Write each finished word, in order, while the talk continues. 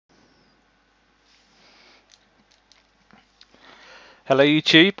Hello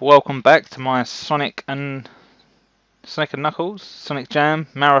YouTube, welcome back to my Sonic and Knuckles, Sonic Jam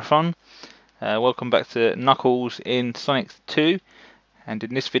Marathon. Welcome back to Knuckles in Sonic 2, and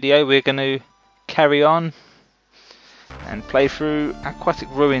in this video we're going to carry on and play through Aquatic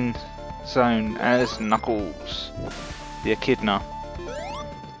Ruin Zone as Knuckles, the Echidna.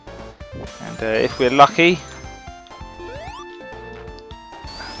 And if we're lucky,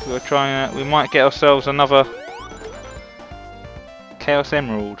 we might get ourselves another Chaos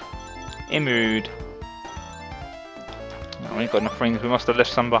Emerald. Oh, we ain't got enough rings, we must have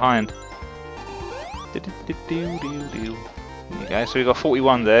left some behind. There you go, so we got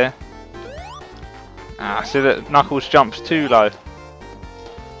 41 there. So that Knuckles jumps too low.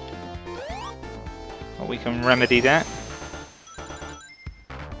 Well, we can remedy that.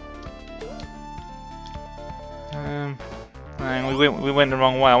 And we went the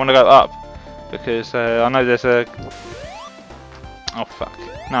wrong way. I want to go up because I know there's a. Oh fuck!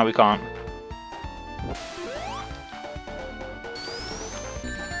 No, we can't.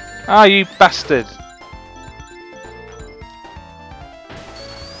 Ah, you bastard!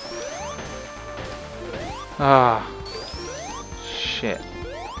 Ah, shit!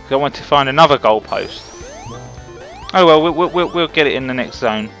 I want to find another goalpost. Oh well, we'll get it in the next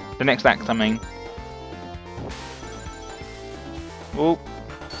zone, the next act. I mean. Oh,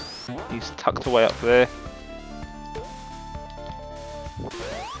 he's tucked away up there.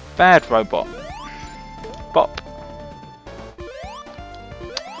 Bad robot. Bop.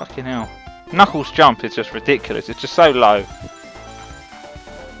 Fucking hell. Knuckles' jump is just ridiculous. It's just so low.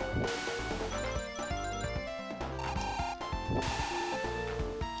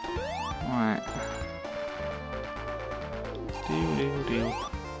 Right.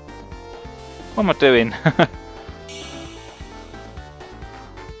 What am I doing?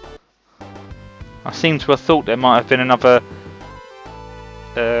 I seem to have thought there might have been another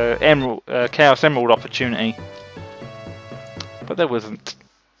Chaos Emerald opportunity, but there wasn't.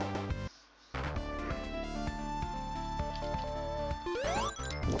 There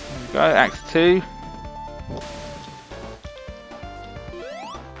we go, Act 2.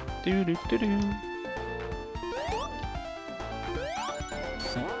 I've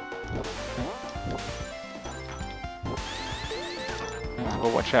got to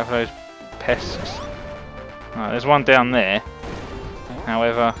watch out for those pests. Right, there's one down there.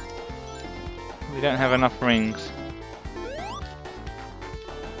 However, we don't have enough rings.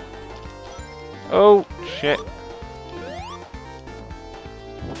 Oh shit!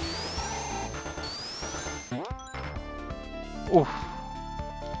 Oof.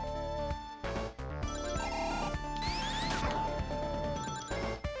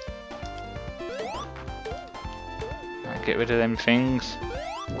 Right, get rid of them things.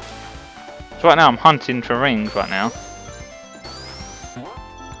 So right now I'm hunting for rings right now.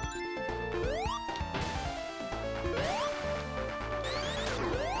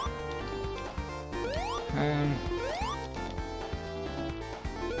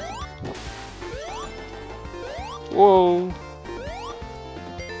 Whoa!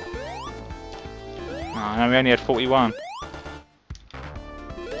 Oh, no, we only had 41.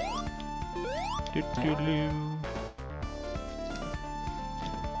 There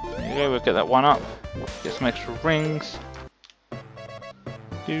you go, we'll get that one up. Get some extra rings.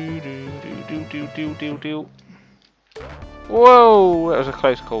 Whoa! That was a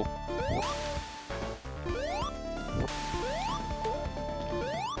close call.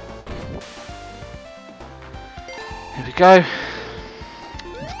 Here we go.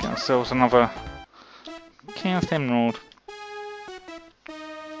 Let's get ourselves another Chaos Emerald. Oh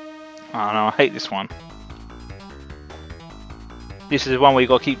no, I hate this one. This is the one where you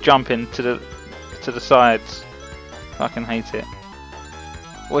got to keep jumping to the sides. I fucking hate it.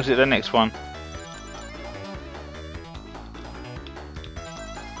 What is it? The next one?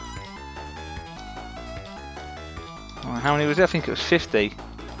 Oh, how many was it? I think it was 50.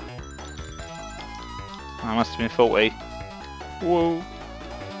 I must have been 40. Whoa.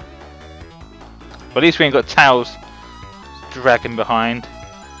 But at least we ain't got Tails dragging behind,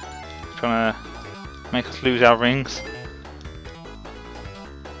 trying to make us lose our rings.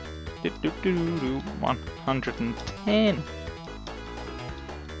 110.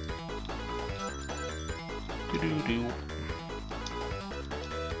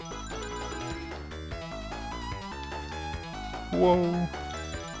 Whoa.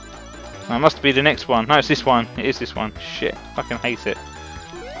 That must be the next one. No, it's this one. It is this one. Shit. Fucking hate it.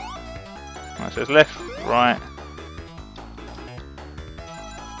 Right, so it's left, right.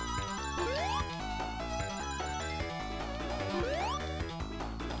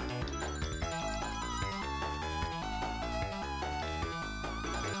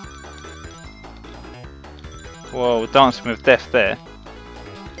 Whoa, we're dancing with death there.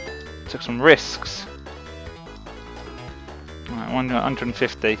 Took some risks. Right,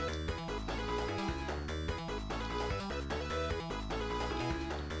 150.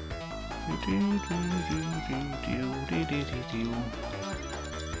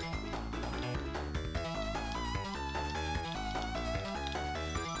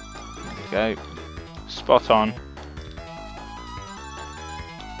 There we go. Spot on.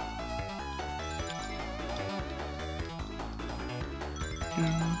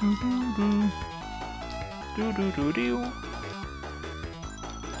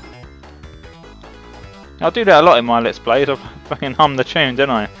 I do that a lot in my Let's Plays. I fucking hum the tune, don't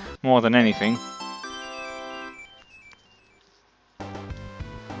I? More than anything. There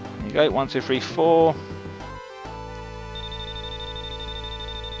you go. 1, 2, 3, 4.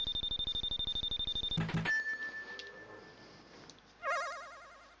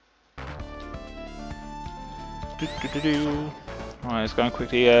 Right, let's go and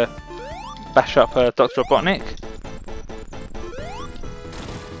quickly bash up Dr. Robotnik.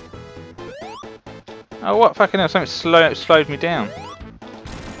 Oh, what fucking hell, something slowed me down.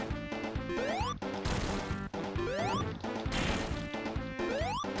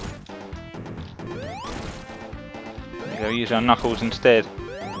 There you go, use our knuckles instead.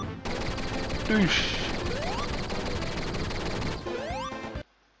 Doosh.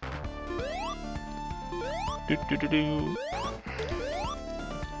 Do.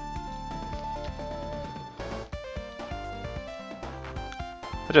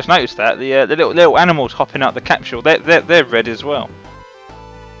 I just noticed that the little animals hopping out the capsule, they're red as well.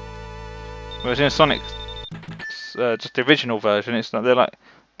 Whereas in Sonic, just the original version, it's like they're like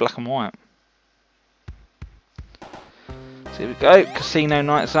black and white. So here we go, Casino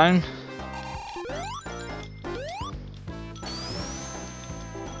Night Zone.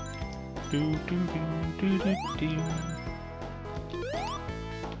 Do.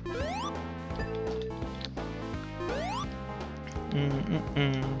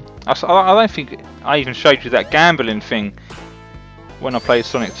 I don't think I even showed you that gambling thing when I played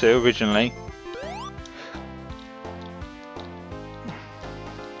Sonic 2 originally.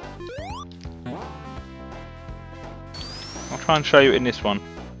 I'll try and show you it in this one.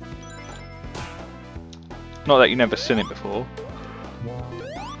 Not that you've never seen it before.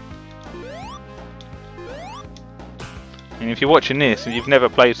 And if you're watching this and you've never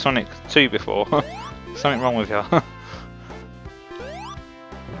played Sonic 2 before, something wrong with you.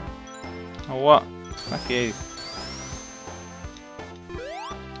 Oh, what? Fuck you.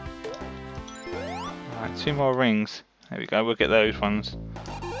 Alright, 2 more rings. There we go, we'll get those ones.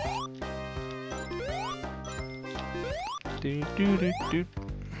 Do.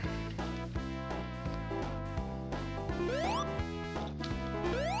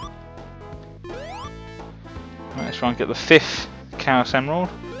 Right, let's try and get the 5th Chaos Emerald.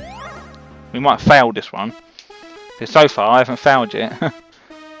 We might fail this one. Because so far I haven't failed yet.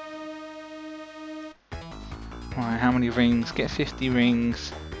 Right, how many rings? Get 50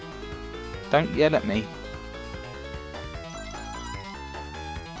 rings. Don't yell at me.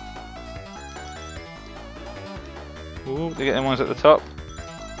 Ooh, they get them ones at the top.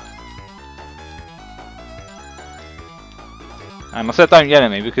 And I said don't yell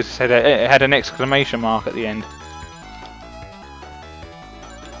at me because it said it had an exclamation mark at the end.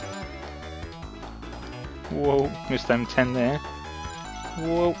 Whoa, missed them 10 there.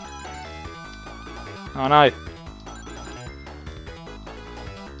 Whoa. Oh no.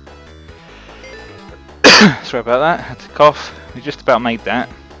 Sorry about that, I had to cough. We just about made that.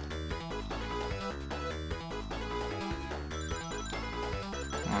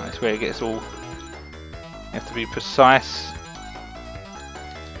 Right, that's where it gets all... You have to be precise.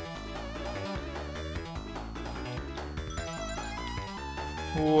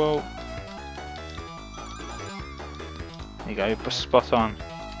 Whoa. There you go, spot on.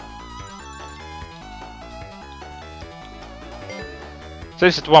 So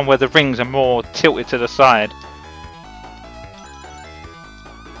this is the one where the rings are more tilted to the side.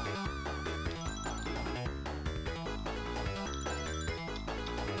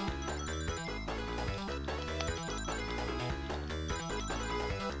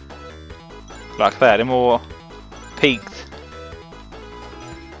 Like that, they're more peaked.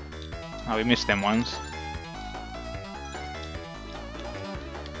 Oh, we missed them ones.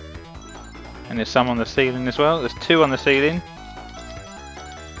 And there's some on the ceiling as well. There's 2 on the ceiling.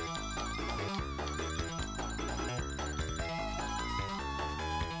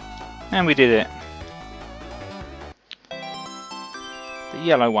 And we did it. The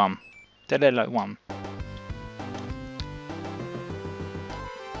yellow one. The yellow one.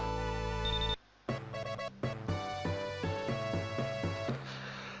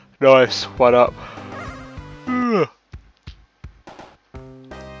 Nice, one up.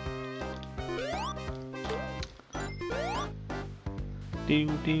 Do,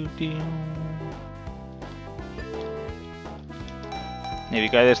 do, do. There we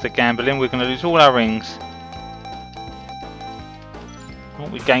go, there's the gambling. We're going to lose all our rings. Oh,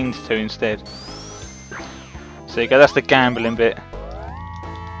 we gained 2 instead. So there you go, that's the gambling bit.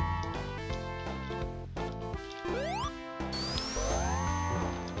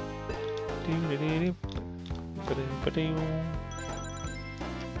 There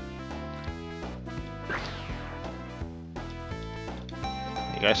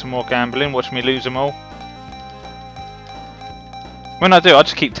you go, some more gambling. Watch me lose them all. When I do, I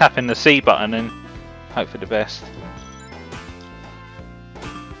just keep tapping the C button and hope for the best.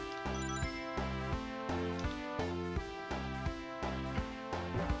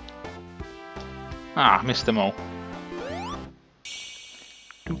 Ah, missed them all.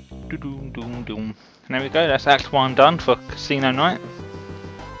 And there we go, that's Act 1 done for Casino Night.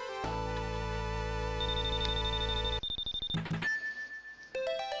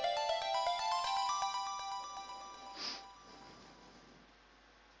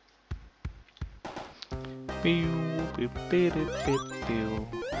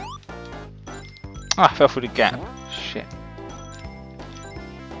 Ah, I fell through the gap. Shit.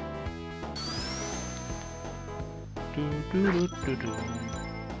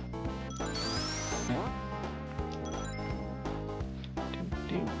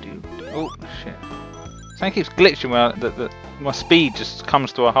 Oh shit. Something keeps glitching where my speed just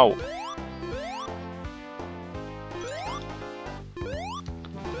comes to a halt.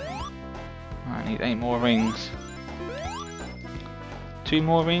 I need 8 more rings. 2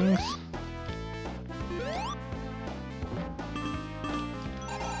 more rings.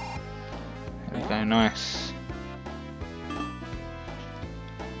 There we go, nice.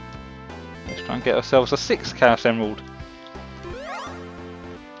 Let's try and get ourselves a 6th Chaos Emerald.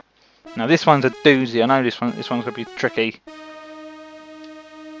 Now this one's a doozy. I know this one's gonna be tricky.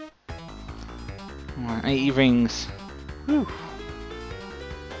 Right, 80 rings. Whew.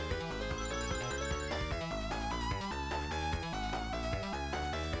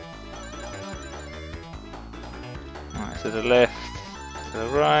 Right, to the left, to the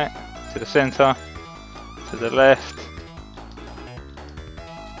right, to the centre, to the left,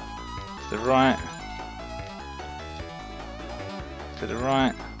 to the right, to the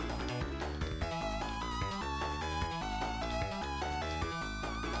right.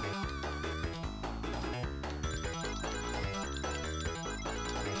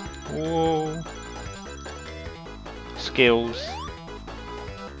 Whoa. Skills.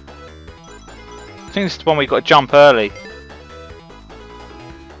 I think this is the one we've got to jump early.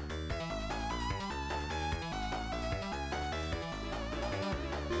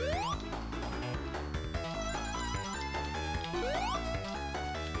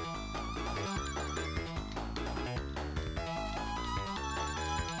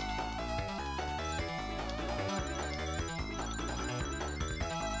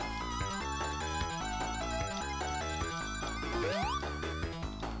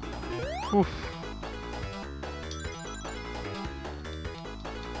 Oof.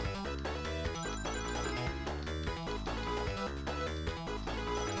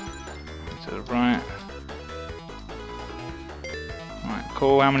 To the right. Right,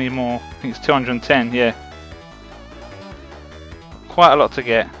 cool. How many more? I think it's 210, yeah. Quite a lot to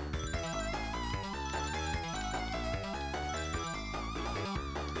get.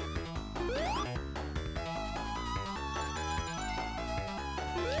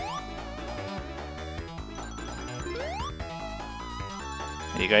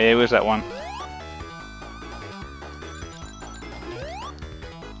 There you go, yeah, where's that one?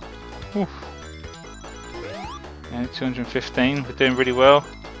 Oof. Yeah, 215, we're doing really well.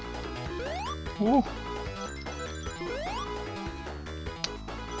 Ooh.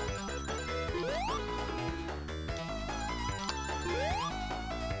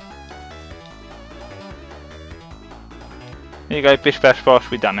 There you go, bish bash bosh,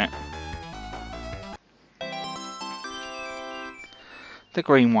 we've done it. The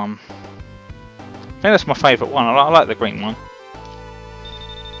green one. I think that's my favourite one. I like the green one.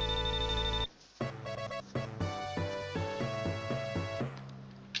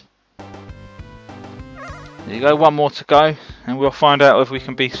 There you go, one more to go, and we'll find out if we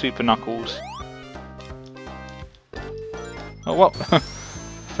can be Super Knuckles. Oh, what?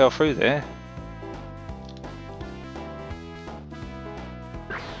 Fell through there.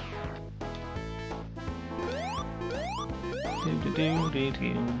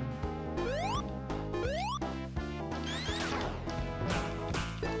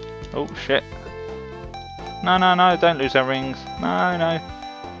 Oh shit. No, no, no, don't lose our rings. No, no.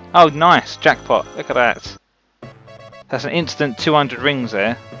 Oh, nice. Jackpot. Look at that. That's an instant 200 rings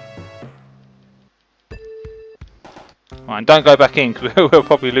there. Right, and don't go back in because we'll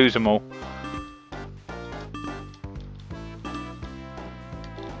probably lose them all.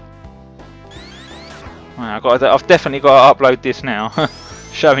 Right, I've definitely got to upload this now,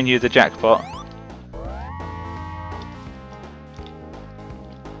 showing you the jackpot.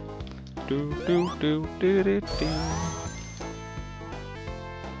 Do do do do do do.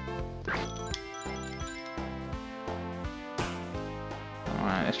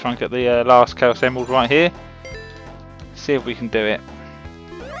 Alright, let's try and get the last Chaos Emerald right here. See if we can do it.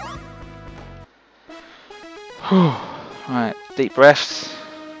 Alright, deep breaths.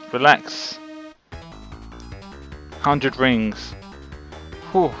 Relax. 100 rings.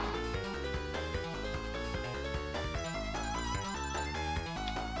 Whew.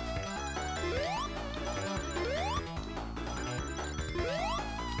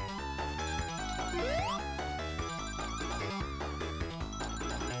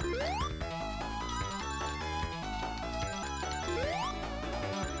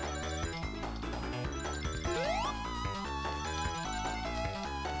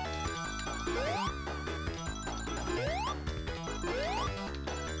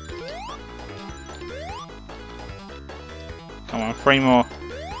 Come on, 3 more.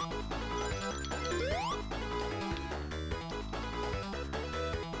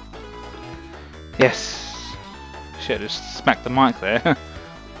 Yes. Shit, just smacked the mic there.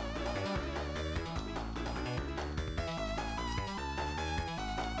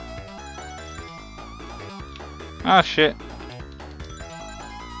 Ah, shit.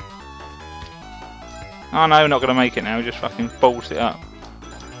 Oh no, we're not gonna make it now. We just fucking balls it up.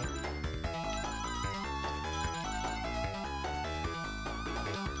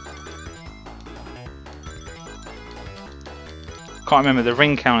 Can't remember the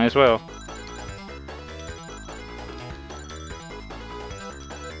ring count as well.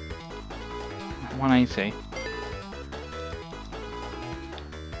 $180.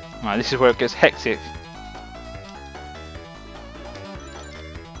 Right, this is where it gets hectic.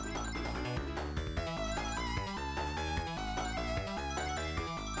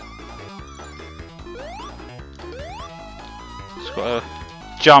 Just gotta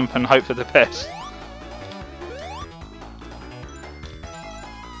jump and hope for the best.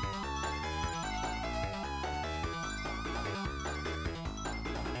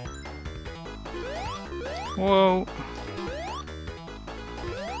 Whoa.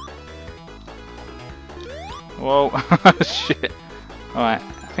 Whoa. Shit. Alright,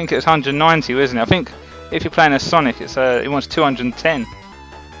 I think it's 190, isn't it? I think if you're playing as Sonic, it wants 210.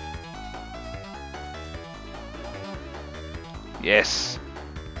 Yes.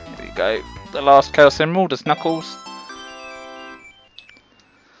 There we go. The last Chaos Emerald is Knuckles.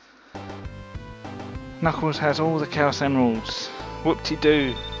 Knuckles has all the Chaos Emeralds.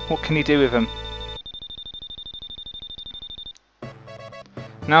 Whoop-de-doo. What can he do with them?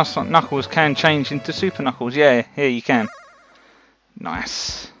 Now Knuckles can change into Super Knuckles. Yeah, here you can.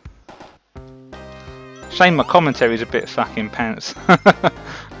 Nice. Shame my commentary's a bit fucking pants.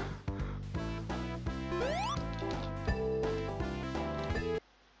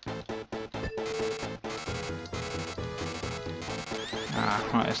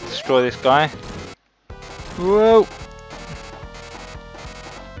 Right, let's destroy this guy. Whoa!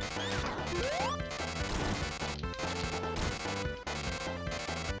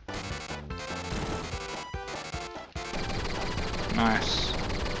 Nice.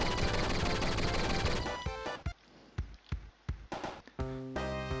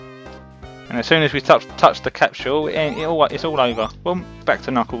 And as soon as we touch the capsule, it's all over. Boom, back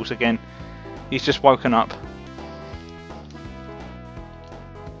to Knuckles again. He's just woken up.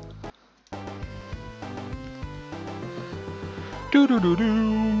 Do do do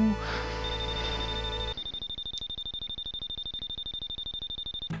do.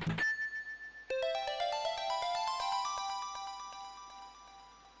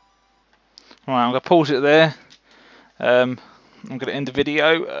 Right, I'm going to pause it there. I'm going to end the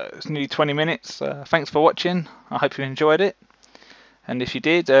video. It's nearly 20 minutes. Thanks for watching. I hope you enjoyed it. And if you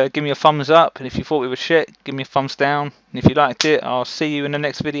did, give me a thumbs up. And if you thought we were shit, give me a thumbs down. And if you liked it, I'll see you in the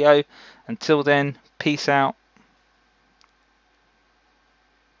next video. Until then, peace out.